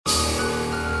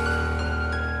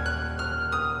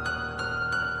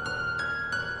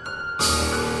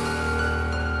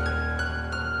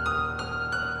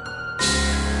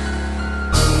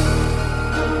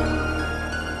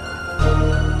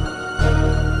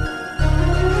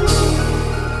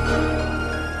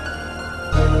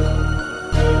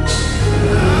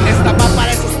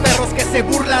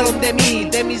de mí,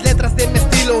 de mis letras, de mi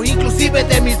estilo, inclusive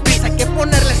de mis beats. Hay que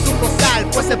ponerles un bozal,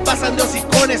 pues se pasan de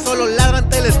hocicones. Solo ladran,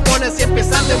 te les pones y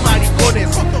empiezan de maricones.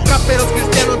 Raperos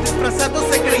cristianos disfrazados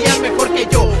se creían mejor que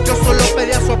yo. Yo solo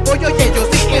pedía su apoyo y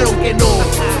ellos dijeron que no.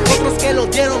 Otros que lo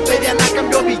dieron pedían a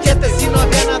cambio billetes. Si no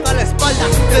había nada a la espalda,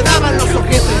 te daban los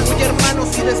ojetes. Muy hermanos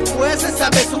y después se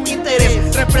sabe su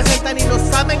interés. Representan y no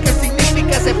saben qué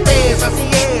significa ese pez. Así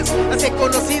es, así he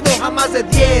conocido a más de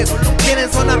 10.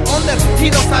 Quieren sonar under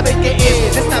y no saben qué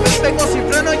es. Esta vez vengo sin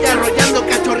freno y arrollando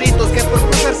cachorritos que por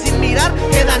cruzar sin mirar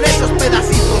quedan hechos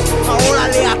pedacitos. Ahora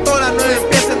le atoran, no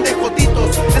empiecen de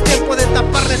jotitos. Es tiempo de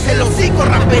taparles el hocico,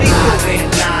 raperitos. Ladren,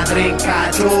 ladren,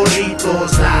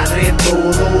 cachorritos, ladren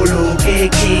todo lo que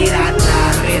quieran.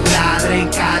 Ladren, ladren,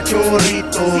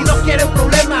 cachorritos. Si no quieren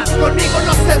problemas, conmigo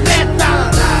no se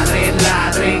metan. Ladren,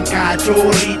 ladren,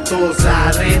 cachorritos,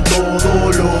 ladren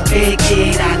todo lo que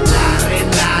quieran. Ladren,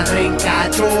 ladren,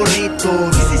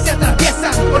 cachorritos. Y si se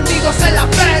atraviesan, conmigo se la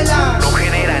pelan. No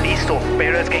generalizo,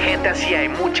 pero es que gente así hay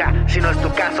mucha. Si no es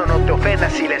tu caso, no te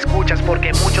ofendas si la escuchas,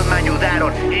 porque muchos me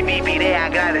ayudaron y viviré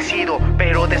agradecido.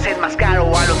 Pero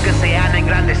desenmascaro a los que se han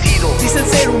engrandecido. Dicen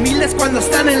ser humildes cuando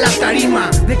están en la tarima.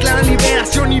 Declaran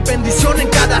liberación y bendición en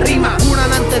cada rima.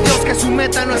 Juran ante Dios que su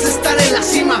meta no es estar en la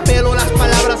cima, pero las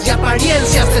palabras y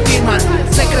apariencias te timan.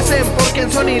 Se crecen por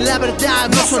quien son y la verdad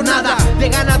no son nada.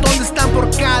 Llegan a donde están por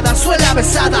cada suela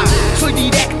besada. Soy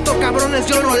directo, cabrones,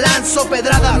 yo no lanzo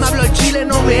pedradas. Me hablo el chile,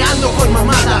 no me ando con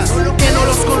mamadas. Solo que no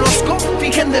los conozco,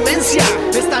 fingen demencia.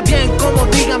 Está bien como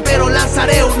digan, pero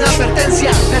lanzaré una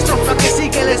advertencia. La estrofa que sí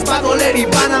que les va a doler y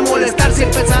van a molestar si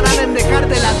pensarán en dejar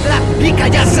de ladrar y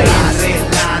callarse. Ladren,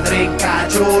 ladren,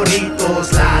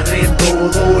 cachorritos, ladren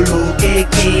todo lo que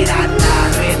quieran.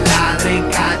 Ladren, ladren,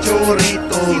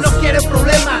 cachorritos. Si no quieren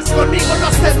problemas, conmigo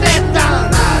no se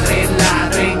metan. Ladren,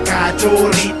 ladren,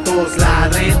 cachorritos,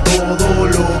 ladren todo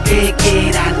lo que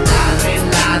quieran.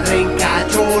 Ladren, ladren,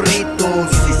 cachorritos.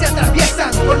 Y si se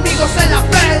atraviesan, conmigo se la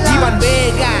pelan. Iván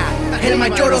Vega, el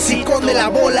mayor hocicón de la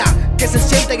bola, que se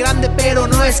siente grande pero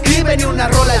no escribe ni una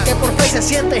rola. El que por fe se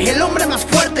siente el hombre más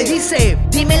fuerte y dice: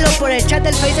 dímelo por el chat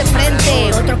del Face de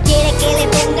frente. Otro quiere que le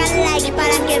pongan like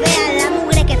para que vean la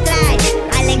mugre que trae.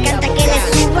 A él le encanta que le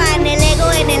suban el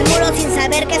ego en el muro sin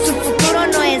saber que su futuro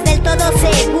no es del todo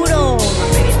seguro.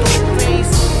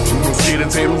 Unos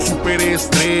quieren ser un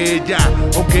superestrella,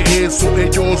 aunque eso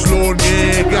ellos lo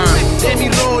niegan. De mi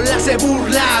rola se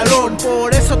burlaron,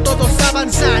 por eso todos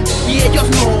avanzan y ellos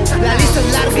no. La lista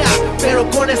es larga, pero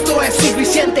con esto es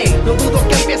suficiente. No dudo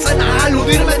que empiezan a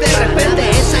aludirme de repente.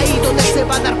 Es ahí donde se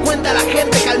va a dar cuenta la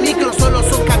gente que al micro solo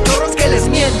son cachorros que les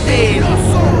mienten.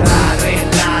 Ladren,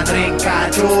 ladren,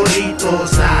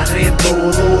 cachorritos, ladren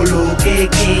todo lo que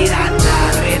quieran.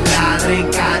 Ladren, ladren,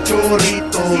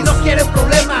 cachorritos. Si no quieren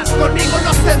problemas, conmigo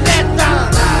no se metan.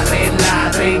 Ladren,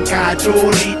 ladren,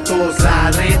 cachorritos,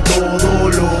 ladren todo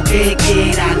lo que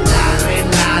quieran. Ladren,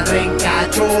 ladren,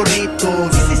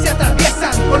 cachorritos. Y si se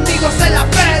atraviesan, conmigo se la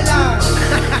pelan.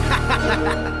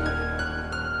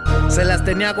 Se las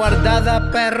tenía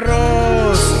guardada,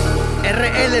 perros.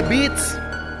 RL Beats,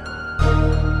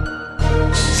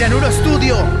 Cianuro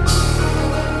Studio,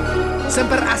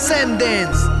 Semper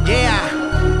Ascendens, yeah.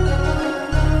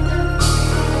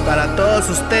 Para todos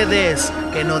ustedes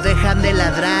que no dejan de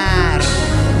ladrar.